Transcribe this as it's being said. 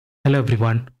Hello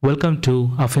everyone, welcome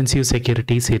to Offensive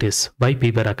Security series by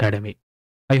Piber Academy.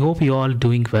 I hope you all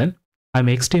doing well. I'm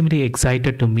extremely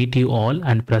excited to meet you all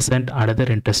and present another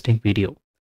interesting video.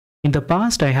 In the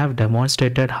past, I have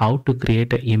demonstrated how to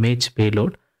create an image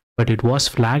payload, but it was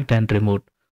flagged and removed.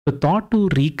 So thought to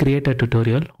recreate a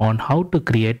tutorial on how to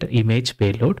create an image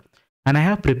payload, and I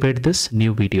have prepared this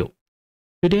new video.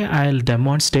 Today I'll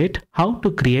demonstrate how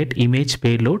to create image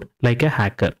payload like a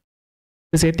hacker.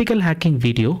 This ethical hacking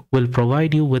video will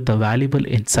provide you with a valuable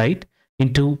insight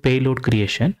into payload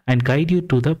creation and guide you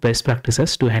to the best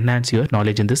practices to enhance your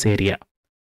knowledge in this area.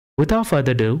 Without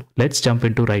further ado, let's jump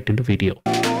right into video.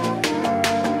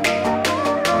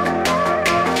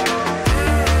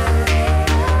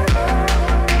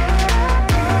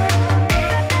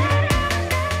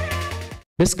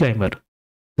 Disclaimer: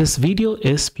 this video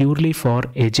is purely for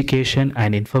education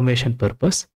and information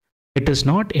purpose. It is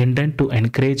not intended to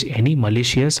encourage any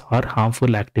malicious or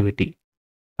harmful activity.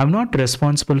 I'm not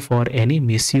responsible for any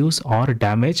misuse or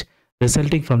damage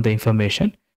resulting from the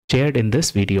information shared in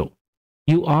this video.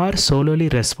 You are solely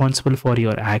responsible for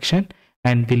your action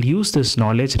and will use this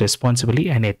knowledge responsibly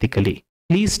and ethically.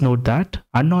 Please note that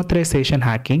unauthorized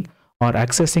hacking or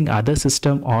accessing other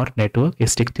system or network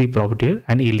is strictly prohibited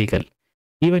and illegal,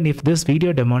 even if this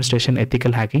video demonstration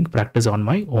ethical hacking practice on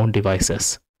my own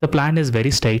devices. The plan is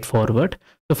very straightforward.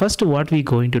 So first what we're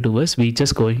going to do is we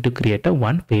just going to create a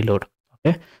one payload.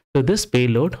 Okay. So this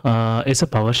payload is a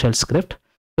PowerShell script.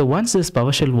 So once this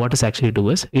PowerShell, what it actually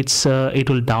do is it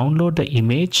will download the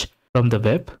image from the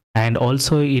web, and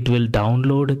also it will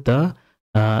download the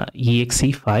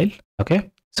exe file.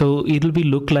 Okay. So it will be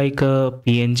look like a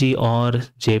PNG or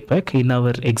JPEG. In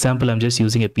our example, I'm just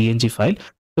using a PNG file.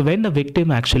 So when the victim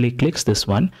actually clicks this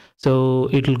one, so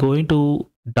it will going to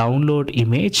download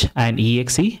image and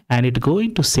exe, and it's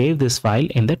going to save this file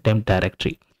in the temp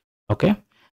directory. Okay.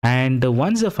 And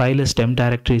once the file is temp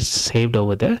directory is saved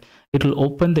over there, it will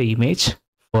open the image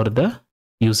for the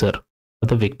user, for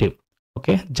the victim.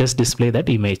 Okay. Just display that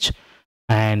image.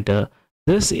 And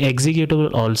this executable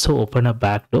will also open a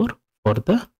backdoor for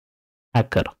the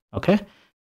hacker. Okay.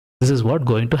 This is what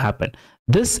going to happen.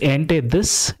 This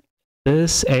entire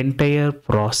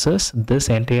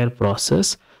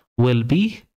process will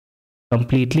be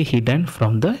completely hidden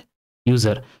from the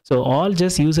user. So all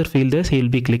just user feel this, he'll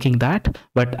be clicking that,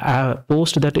 but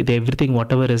post that everything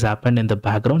whatever has happened in the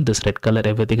background, this red color,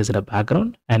 everything is in the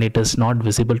background and it is not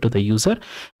visible to the user.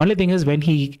 Only thing is when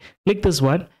he click this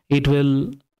one, it will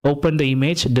open the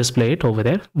image, display it over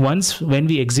there. Once when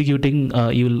we executing,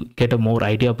 you'll get a more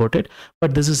idea about it,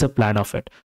 but this is a plan of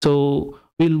it. So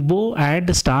we'll go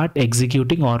and start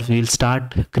executing, or we'll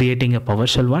start creating a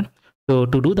PowerShell one. So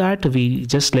to do that,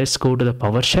 let's go to the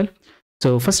PowerShell.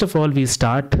 So first of all, we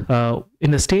start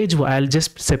in the stage. I'll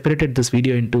just separated this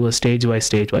video into a stage wise.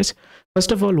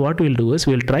 First of all, what we'll do is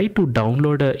we'll try to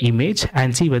download an image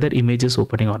and see whether image is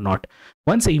opening or not.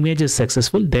 Once the image is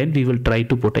successful, then we will try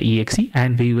to put a exe,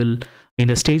 and we will in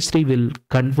the stage 3 will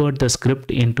convert the script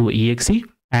into exe,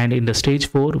 and in the stage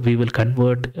 4 we will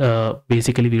convert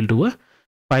basically we'll do a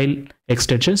file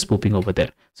extension spoofing over there.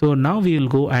 So now we will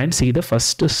go and see the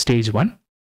first stage 1.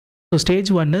 So stage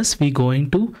 1 is we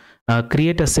going to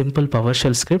create a simple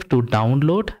PowerShell script to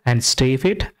download and save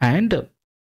it, and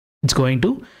it's going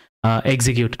to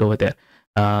execute it over there.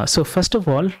 So first of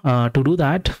all, to do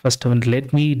that, first of all,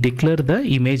 let me declare the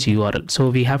image URL. So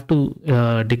we have to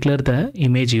declare the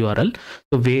image URL.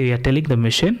 So we are telling the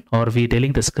mission, or we are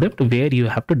telling the script where you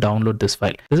have to download this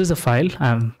file. This is a file.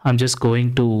 I'm just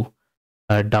going to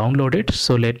download it.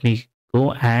 So let me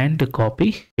go and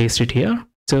copy, paste it here.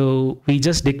 So we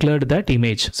just declared that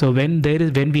image. So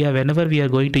whenever we are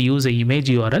going to use a image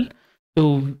URL,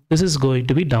 so this is going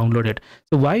to be downloaded.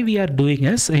 So why we are doing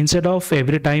is, instead of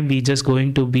every time we just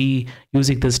going to be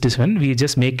using this one, we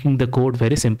just making the code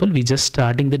very simple. We just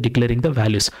starting the declaring the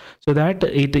values, so that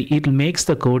it makes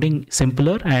the coding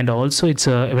simpler, and also it's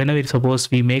whenever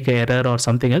suppose we make an error or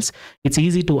something else, it's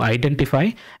easy to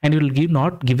identify, and it will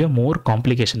not give a more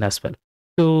complication as well.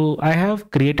 So I have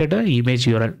created an image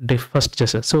URL first.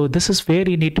 So this is where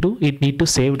you need to do. It need to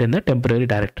save it in the temporary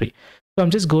directory. So I'm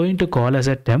just going to call as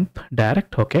a temp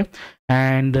direct. Okay.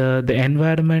 And the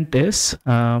environment is,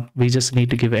 we just need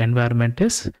to give environment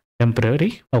is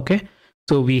temporary. Okay.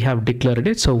 So we have declared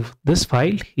it. So this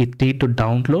file, it need to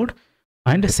download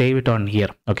and save it on here.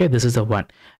 Okay. This is the one.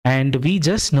 And we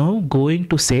just now going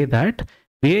to say that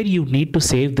where you need to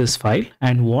save this file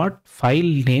and what file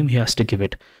name you has to give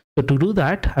it. So to do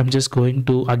that, I'm just going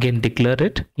to again declare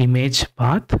it image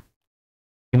file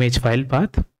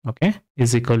path, okay,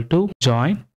 is equal to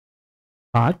join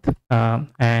path,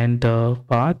 and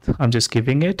path, I'm just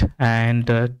giving it, and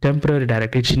temporary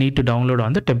directory, it need to download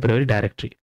on the temporary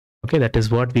directory. Okay, that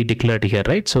is what we declared here,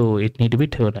 right? So it need to be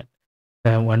turned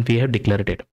once we have declared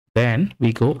it. Then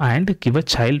we go and give a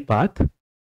child path.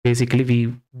 Basically,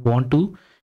 we want to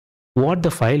what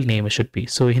the file name should be.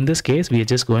 So in this case, we are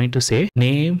just going to say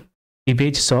name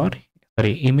image.jpg.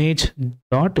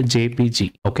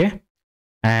 Okay,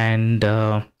 and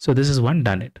so this is one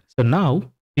done it. So now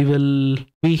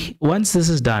we once this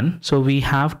is done, so we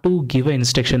have to give an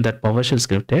instruction that PowerShell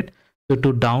scripted so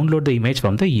to download the image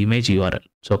from the image URL.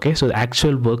 So okay, so the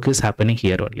actual work is happening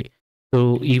here only.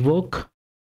 So evoke,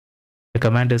 the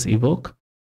command is evoke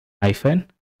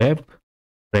 -web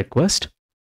request.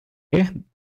 Okay,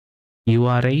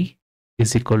 URI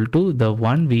is equal to the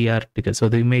one we are taking. So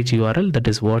the image URL, that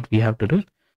is what we have to do.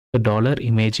 The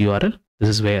 $image URL, this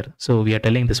is where. So we are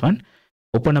telling this one,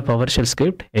 open a PowerShell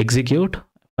script, execute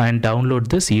and download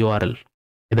this URL.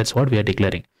 That's what we are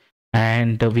declaring.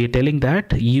 And we are telling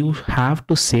that you have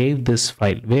to save this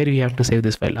file. Where you have to save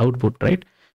this file? Output, right?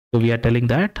 So we are telling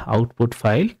that output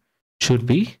file should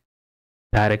be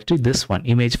directory, this one,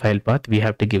 image file path. We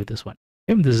have to give this one.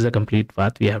 Okay? This is a complete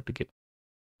path we have to give.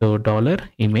 So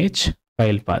 $image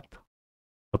file path.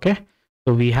 Okay,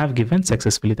 so we have given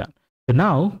successfully done. So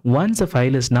now once the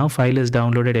file is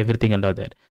downloaded, everything under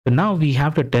there. So now we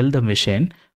have to tell the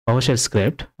machine PowerShell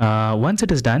script. Once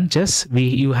it is done,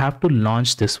 you have to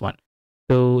launch this one.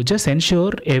 So just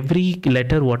ensure every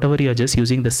letter, whatever you are just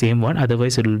using the same one,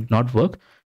 otherwise it will not work.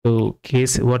 So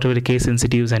whatever the case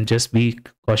sensitives, and just be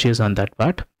cautious on that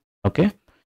part. Okay.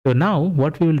 So now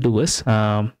what we will do is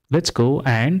let's go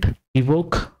and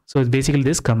evoke. So basically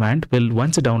this command will,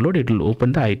 once it download, it will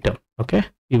open the item. Okay,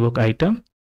 evoke item,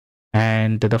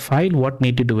 and the file what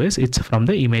need to do is it's from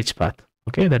the image path.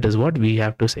 Okay, that is what we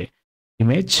have to say,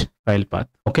 image file path.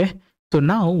 Okay, so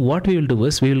now what we will do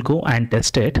is we will go and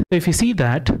test it. So if you see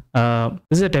that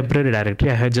this is a temporary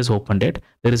directory, I have just opened it.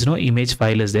 There is no image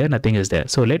file is there, nothing is there.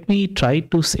 So let me try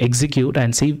to execute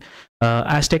and see.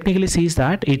 As technically sees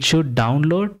that it should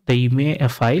download the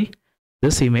file,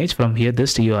 this image from here,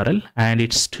 this URL, and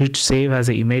it should save as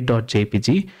a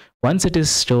image.jpg. Once it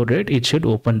is stored, it should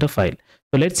open the file.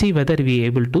 So let's see whether we are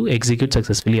able to execute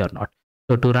successfully or not.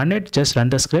 So to run it, just run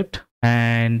the script,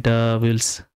 and we'll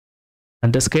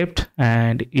run the script,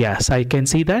 and yes, I can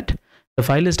see that the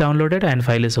file is downloaded and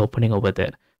file is opening over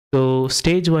there. So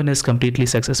stage 1 is completely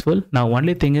successful. Now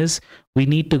only thing is we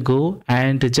need to go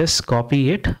and just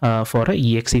copy it for a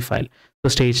exe file. So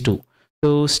stage 2.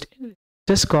 So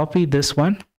just copy this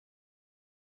one,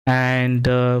 and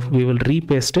we will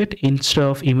repaste it. Instead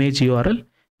of image URL,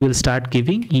 we'll start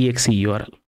giving exe URL.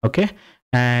 Okay,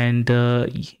 and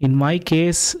in my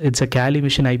case it's a Kali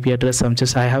machine IP address.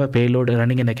 I have a payload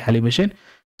running in a Kali machine,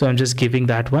 so I'm just giving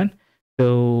that one.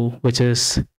 So which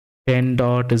is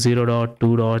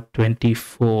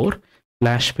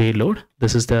 10.0.2.24/payload.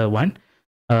 This is the one,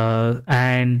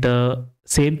 and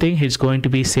same thing, it's going to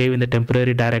be saved in the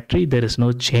temporary directory. There is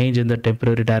no change in the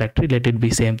temporary directory. Let it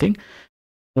be same thing.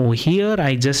 Oh, here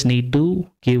I just need to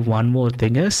give one more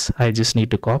thing, is I just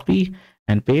need to copy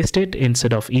and paste it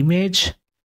instead of image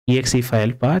exe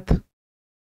file path,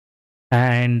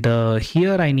 and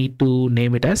here I need to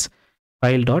name it as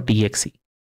file.exe.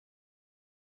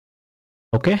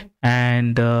 Okay,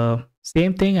 and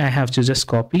same thing, I have to just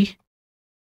copy,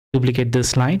 duplicate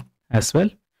this line as well.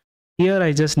 Here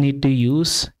I just need to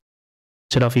use,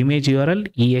 instead of image URL,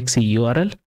 exe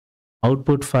URL,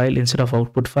 output file. Instead of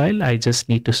output file, I just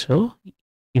need to show,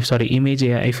 image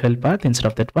AI file path instead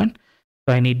of that one.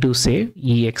 So I need to say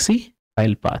exe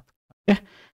file path. Okay,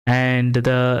 and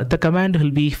the command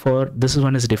will be for this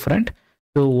one is different.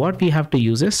 So what we have to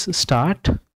use is start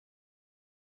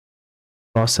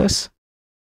process.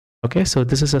 Okay, so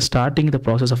this is a starting the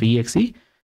process of exe.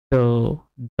 So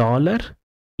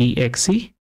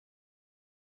 $exe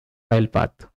file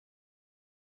path.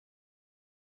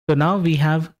 So now we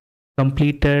have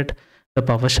completed the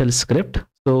PowerShell script.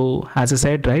 So as I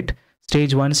said, right,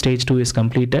 stage 1, stage 2 is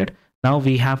completed. Now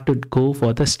we have to go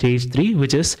for the stage 3,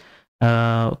 which is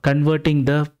converting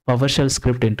the PowerShell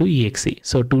script into exe.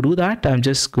 So to do that, I'm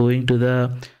just going to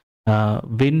the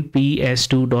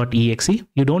winps2.exe.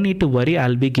 You don't need to worry,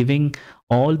 I'll be giving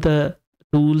all the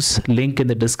tools link in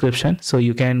the description, so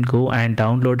you can go and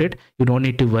download it. You don't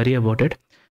need to worry about it.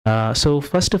 So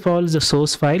first of all, the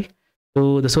source file.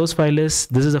 So the source file is,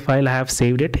 this is the file I have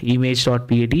saved it,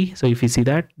 image.pad. So if you see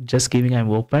that, just giving I'm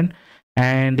open,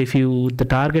 and if you the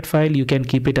target file, you can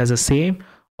keep it as the same,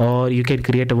 or you can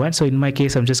create a one. So in my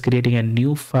case, I'm just creating a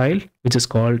new file which is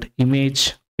called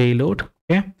image payload.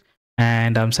 Okay,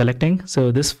 and I'm selecting.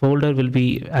 So this folder will be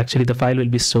actually the file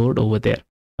will be stored over there.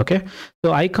 Okay,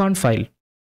 so icon file.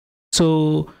 So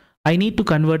I need to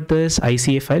convert this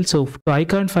ICA file. So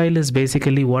icon file is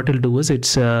basically what it'll do is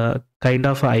it's a kind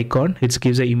of an icon. It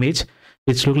gives an image.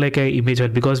 It's look like an image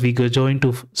one because we going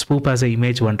to spoop as an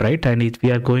image one, right? And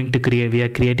we are going to create, we are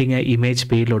creating an image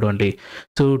payload only.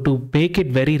 So to make it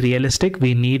very realistic,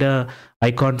 we need a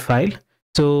icon file.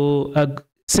 So a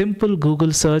simple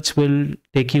Google search will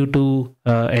take you to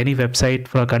any website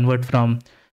for convert from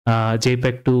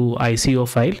JPEG to ICO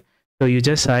file. So you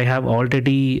just, I have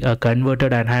already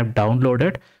converted and have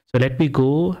downloaded. So let me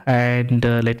go and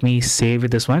let me save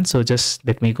this one. So just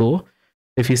let me go.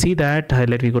 If you see that,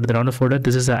 let me go to the download folder.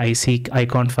 This is the IC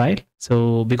icon file.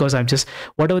 So because I'm just,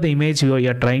 whatever the image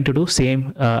you're trying to do,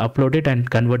 same, upload it and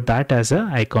convert that as a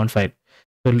icon file.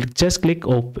 So just click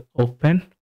open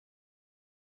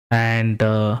and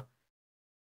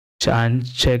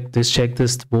check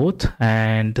this both,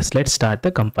 and let's start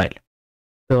the compile.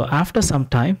 So after some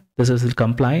time, this will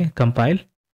compile,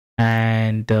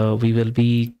 and we will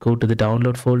go to the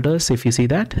download folders. If you see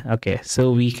that, okay,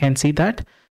 so we can see that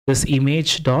this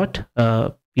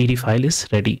image.pd file is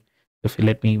ready. If you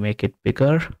let me make it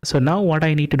bigger. So now what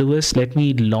I need to do is let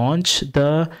me launch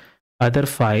the other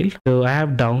file. So I have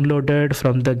downloaded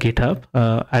from the GitHub.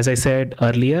 As I said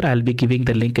earlier, I'll be giving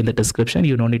the link in the description.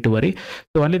 You don't need to worry.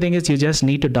 The only thing is you just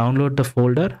need to download the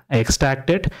folder,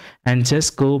 extract it, and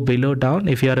just go below down.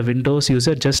 If you are a Windows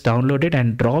user, just download it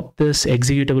and drop this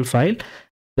executable file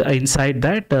inside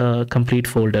that complete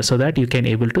folder so that you can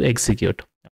able to execute.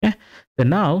 Okay. So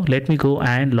now let me go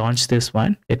and launch this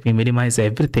one. Let me minimize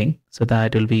everything so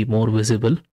that it will be more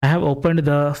visible. I have opened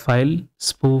the file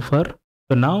spoofer.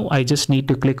 So now I just need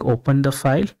to click open the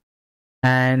file,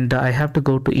 and I have to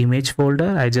go to image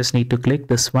folder. I just need to click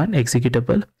this one,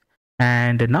 executable.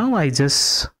 And now it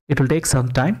will take some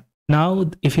time. Now,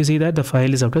 if you see that the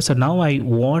file is uploaded, so now I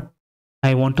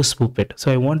want to spoop it.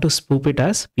 So I want to spoop it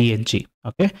as PNG.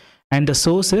 Okay. And the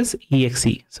source is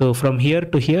exe. So from here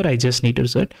to here, I just need to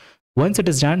set. Once it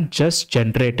is done, just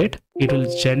generate it. It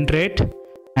will generate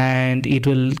and it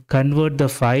will convert the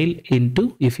file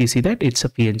into, if you see that, it's a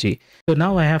PNG. So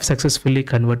now I have successfully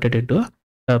converted into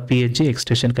a PNG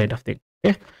extension kind of thing.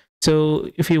 Okay. So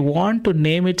if you want to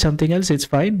name it something else, it's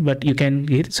fine, but you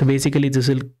can, so basically this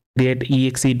will create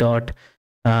exe.png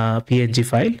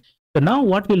file. So now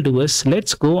what we'll do is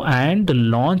let's go and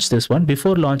launch this one.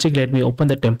 Before launching, let me open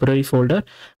the temporary folder.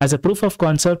 As a proof of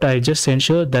concept, I just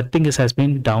ensure that thing has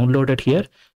been downloaded here.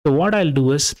 So what I'll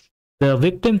do is, the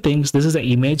victim thinks this is an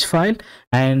image file,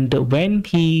 and when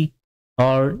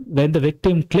the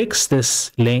victim clicks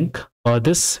this link or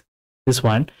this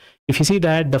one, if you see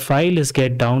that the file is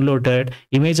get downloaded,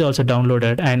 image also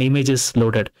downloaded, and image is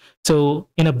loaded. So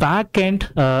in a back end,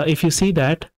 if you see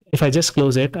that, if I just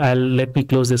close it, let me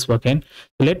close this again.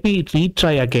 So let me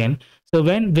retry again. So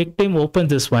when victim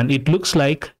opens this one, it looks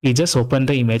like he just opened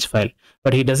the image file,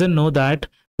 but he doesn't know that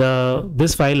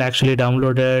this file actually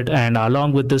downloaded, and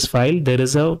along with this file there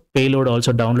is a payload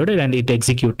also downloaded and it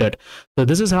executed. So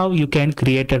this is how you can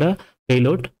create a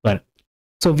payload one.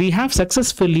 So we have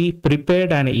successfully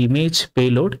prepared an image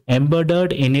payload,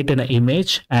 embedded in it an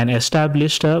image, and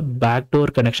established a backdoor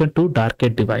connection to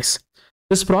Darket device.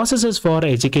 This process is for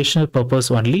educational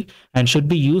purpose only and should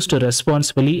be used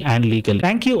responsibly and legally.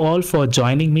 Thank you all for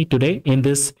joining me today in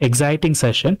this exciting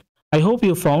session. I hope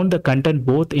you found the content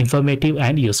both informative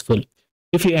and useful.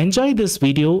 If you enjoyed this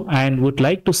video and would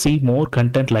like to see more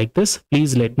content like this,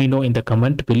 please let me know in the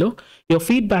comment below. Your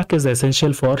feedback is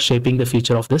essential for shaping the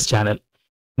future of this channel.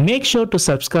 Make sure to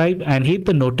subscribe and hit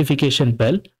the notification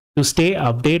bell to stay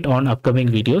updated on upcoming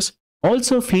videos.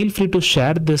 Also, feel free to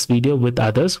share this video with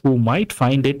others who might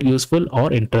find it useful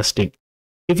or interesting.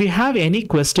 If you have any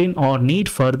question or need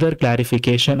further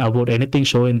clarification about anything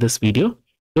shown in this video,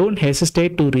 don't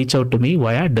hesitate to reach out to me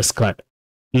via Discord.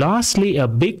 Lastly, a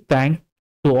big thank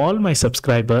to all my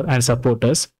subscribers and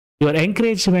supporters. Your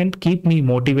encouragement keeps me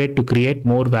motivated to create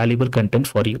more valuable content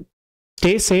for you.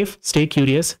 Stay safe, stay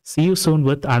curious. See you soon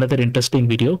with another interesting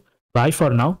video. Bye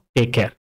for now. Take care.